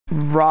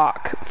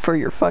rock for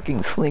your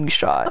fucking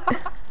slingshot.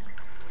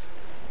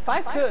 If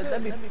I could,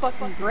 that'd be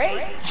fucking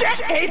great.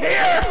 Shit, he's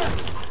here!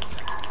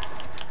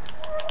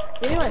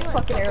 Give me my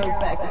fucking arrows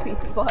back, you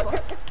piece of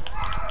fuck.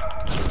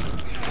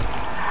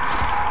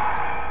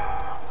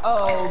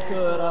 Oh,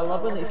 good. I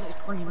love when they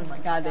scream in my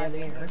goddamn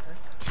ear.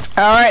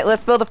 Alright,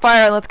 let's build a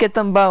fire and let's get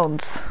them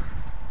bones.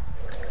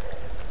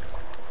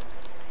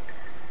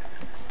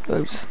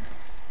 Oops.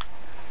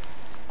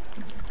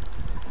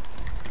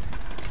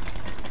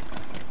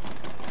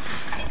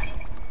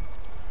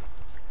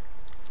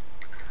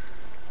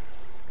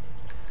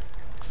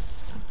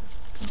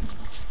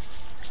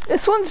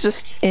 This one's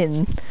just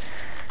in.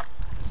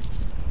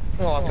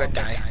 Oh, I'm gonna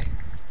die.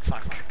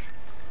 Fuck.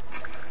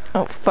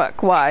 Oh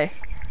fuck, why?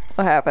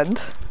 What happened?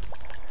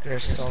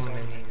 There's so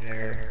many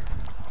there.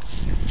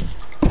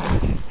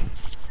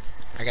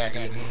 I got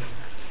eaten.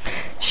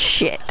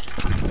 Shit.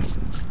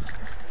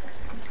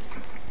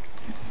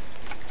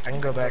 I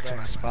can go back to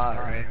my spot,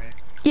 right?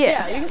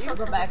 Yeah. Yeah, you can still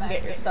go back and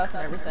get your stuff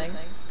and everything.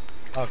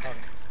 Okay.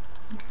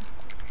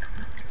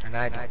 And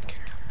I don't care.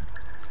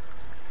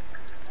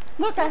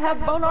 Look, I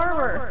have bone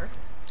armor!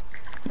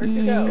 Where'd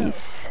you go?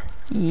 Yes.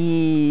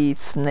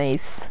 Yes,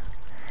 nice.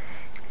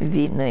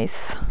 Very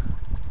nice.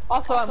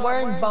 Also, I'm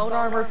wearing bone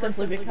armor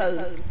simply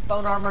because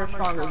bone armor is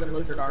stronger than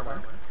lizard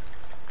armor.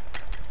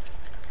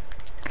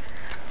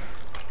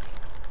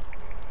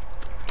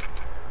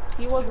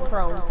 He wasn't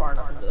thrown far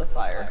enough into the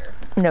fire.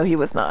 No, he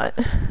was not.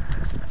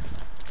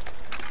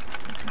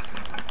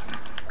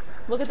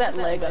 Look at that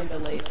leg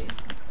undulating.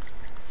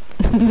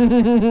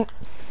 I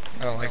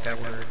don't like that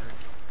word.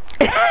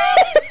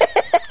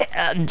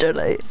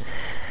 Undulate.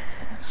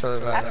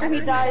 So After he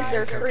dies,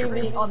 there's free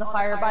meat on the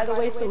fire, by the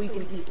way, so we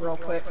can eat real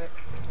quick.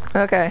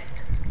 Okay.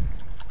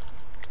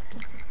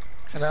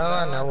 Hello,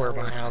 I know where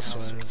my house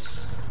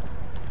was.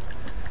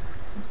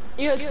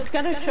 Yeah, it's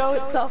gonna show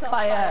itself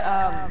by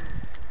a,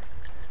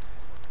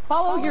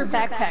 follow your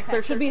backpack.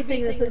 There should be a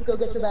thing that says go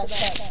get your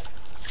backpack.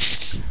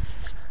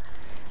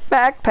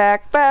 Backpack,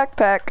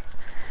 backpack.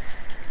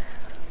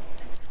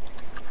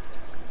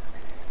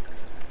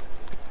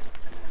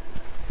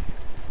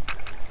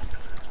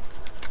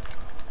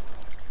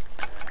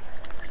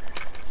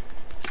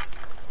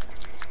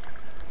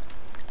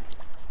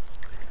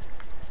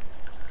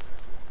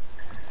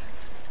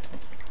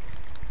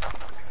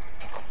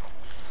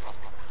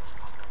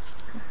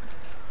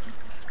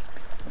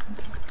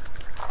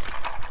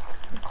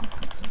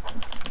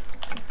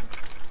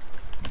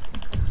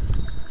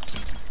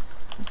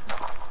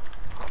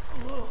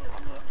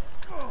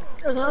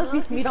 There's another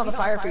piece of meat on the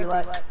fire for you,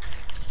 Lex.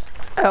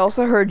 I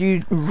also heard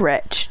you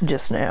retch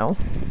just now.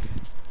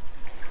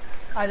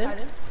 I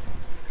didn't.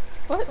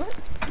 What?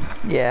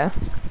 Yeah.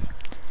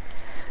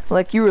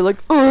 Like you were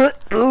like,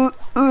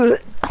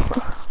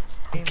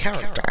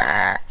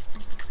 Character.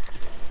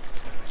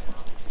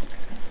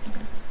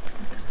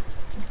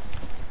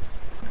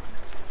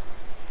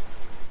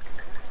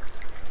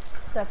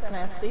 That's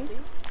nasty.